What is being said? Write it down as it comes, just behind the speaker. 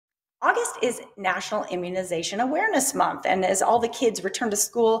August is National Immunization Awareness Month. And as all the kids return to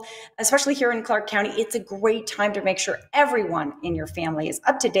school, especially here in Clark County, it's a great time to make sure everyone in your family is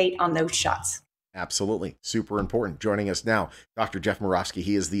up to date on those shots. Absolutely. Super important. Joining us now, Dr. Jeff Moravsky.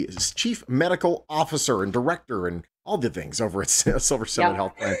 He is the Chief Medical Officer and Director and all the things over at SilverSummit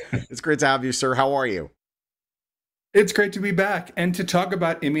Healthplan. It's great to have you, sir. How are you? It's great to be back and to talk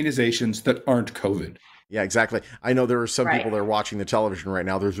about immunizations that aren't COVID. Yeah, exactly. I know there are some people that are watching the television right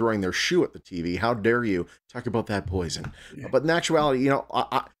now. They're throwing their shoe at the TV. How dare you talk about that poison? Yeah. But in actuality, you know,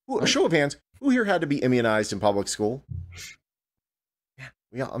 a show of hands, who here had to be immunized in public school?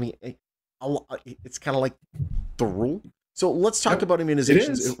 Yeah, I mean, it's kind of like the rule. So let's talk about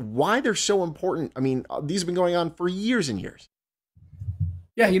immunizations, why they're so important. I mean, these have been going on for years and years.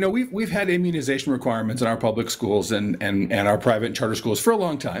 Yeah, you know, we've had immunization requirements in our public schools and our private and charter schools for a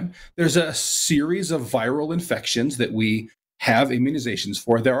long time. There's a series of viral infections that we have immunizations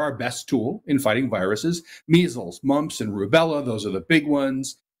for. They're our best tool in fighting viruses. Measles, mumps, and rubella, those are the big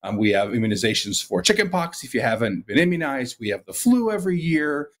ones. We have immunizations for chickenpox if you haven't been immunized. We have the flu every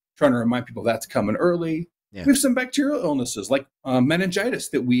year, trying to remind people that's coming early. Yeah. We have some bacterial illnesses like meningitis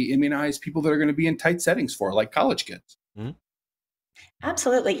that we immunize people that are going to be in tight settings for, like college kids. Mm-hmm.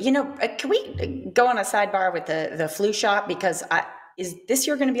 Absolutely. You know, can we go on a sidebar with the flu shot? Because is this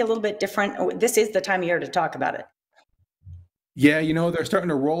year going to be a little bit different? This is the time of year to talk about it. Yeah, you know, they're starting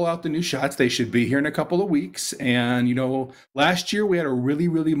to roll out the new shots. They should be here in a couple of weeks. And, you know, last year we had a really,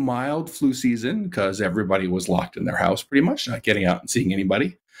 really mild flu season because everybody was locked in their house pretty much, not getting out and seeing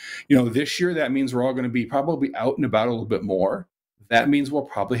anybody. You know, this year that means we're all going to be probably out and about a little bit more. That means we'll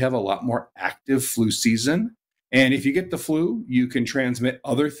probably have a lot more active flu season. And if you get the flu, you can transmit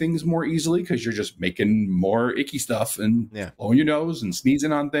other things more easily because you're just making more icky stuff and blowing your nose and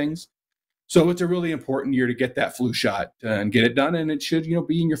sneezing on things. So it's a really important year to get that flu shot and get it done. And it should, you know,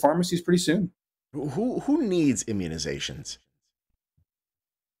 be in your pharmacies pretty soon. Who needs immunizations?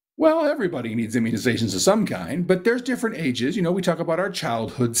 Well, everybody needs immunizations of some kind, but there's different ages. You know, we talk about our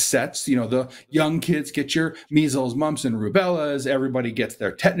childhood sets. You know, the young kids get your measles, mumps, and rubellas. Everybody gets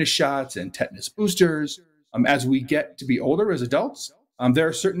their tetanus shots and tetanus boosters. As we get to be older as adults, there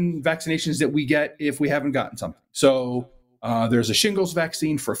are certain vaccinations that we get if we haven't gotten something. So there's a shingles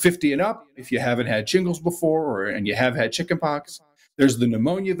vaccine for 50 and up if you haven't had shingles before and you have had chickenpox. There's the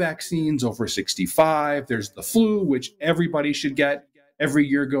pneumonia vaccines over 65. There's the flu, which everybody should get every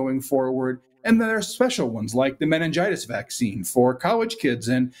year going forward. And then there are special ones like the meningitis vaccine for college kids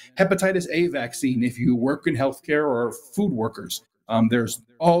and hepatitis A vaccine if you work in healthcare or food workers. There's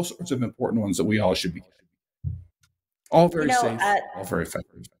all sorts of important ones that we all should be getting. All very safe, all very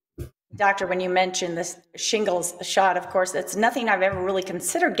effective. Doctor, when you mentioned this shingles shot, of course, it's nothing I've ever really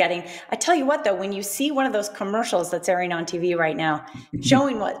considered getting. I tell you what, though, when you see one of those commercials that's airing on TV right now,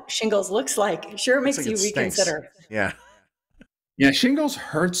 showing what shingles looks like, sure makes you reconsider. Yeah. Yeah, shingles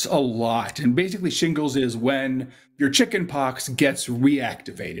hurts a lot. And basically shingles is when your chickenpox gets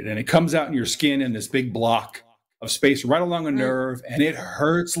reactivated and it comes out in your skin in this big block of space right along a nerve, and it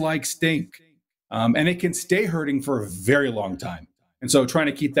hurts like stink. And it can stay hurting for a very long time. And so trying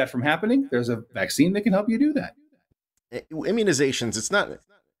to keep that from happening, there's a vaccine that can help you do that. Immunizations, it's not,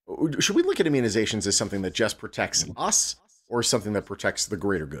 should we look at immunizations as something that just protects us or something that protects the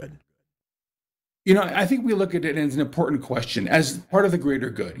greater good? You know, I think we look at it as an important question as part of the greater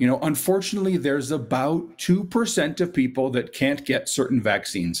good. You know, unfortunately, there's about 2% of people that can't get certain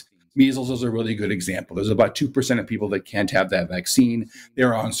vaccines. Measles is a really good example. There's about 2% of people that can't have that vaccine.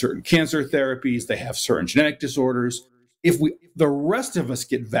 They're on certain cancer therapies. They have certain genetic disorders. If the rest of us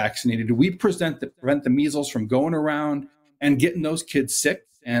get vaccinated, we prevent the measles from going around and getting those kids sick,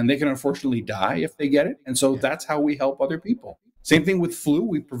 and they can unfortunately die if they get it. And so that's how we help other people. Same thing with flu.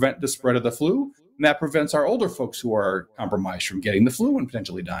 We prevent the spread of the flu, and that prevents our older folks who are compromised from getting the flu and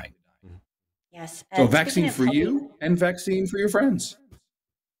potentially dying. Yes. So vaccine for you and vaccine for your friends.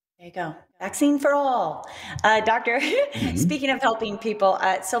 There you go. Vaccine for all. Doctor, speaking of helping people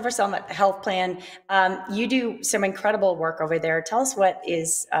at SilverSummit Healthplan, you do some incredible work over there. Tell us what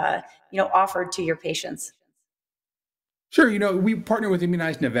is offered to your patients. Sure. You know, we partner with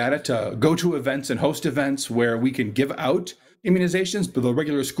Immunize Nevada to go to events and host events where we can give out immunizations, but the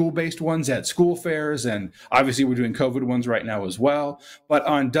regular school-based ones at school fairs, and obviously we're doing COVID ones right now as well. But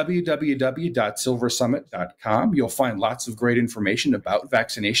on www.silversummit.com, you'll find lots of great information about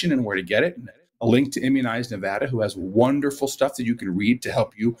vaccination and where to get it. And a link to Immunize Nevada, who has wonderful stuff that you can read to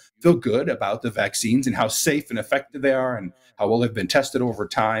help you feel good about the vaccines and how safe and effective they are and how well they've been tested over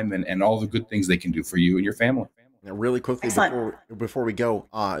time and all the good things they can do for you and your family. Now, really quickly, before we go,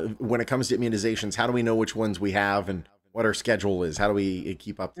 when it comes to immunizations, how do we know which ones we have and what our schedule is. How do we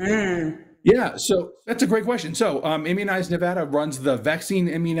keep up to date? Yeah, so that's a great question. So Immunize Nevada runs the Vaccine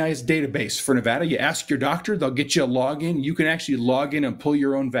Immunize database for Nevada. You ask your doctor, they'll get you a login. You can actually log in and pull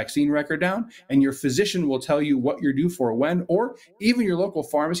your own vaccine record down, and your physician will tell you what you're due for when, or even your local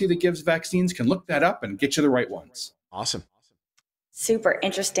pharmacy that gives vaccines can look that up and get you the right ones. Awesome. Super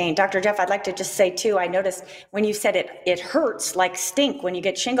interesting. Dr. Jeff, I'd like to just say too, I noticed when you said it hurts like stink when you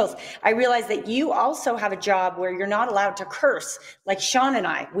get shingles, I realized that you also have a job where you're not allowed to curse. Like Sean and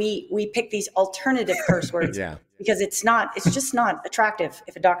I, we pick these alternative curse words because it's just not attractive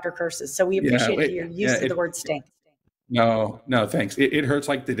if a doctor curses. So we appreciate your use of the word stink. No, thanks. It hurts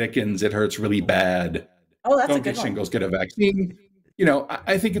like the Dickens. It hurts really bad. Oh, that's Don't a good get shingles, get a vaccine.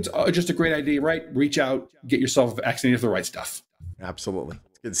 I think it's just a great idea, right? Reach out, get yourself vaccinated for the right stuff. Absolutely.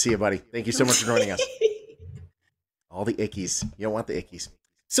 It's good to see you, buddy. Thank you so much for joining us. All the ickies. You don't want the ickies.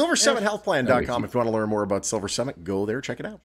 SilverSummitHealthplan.com. If you want to learn more about Silver Summit, go there, check it out.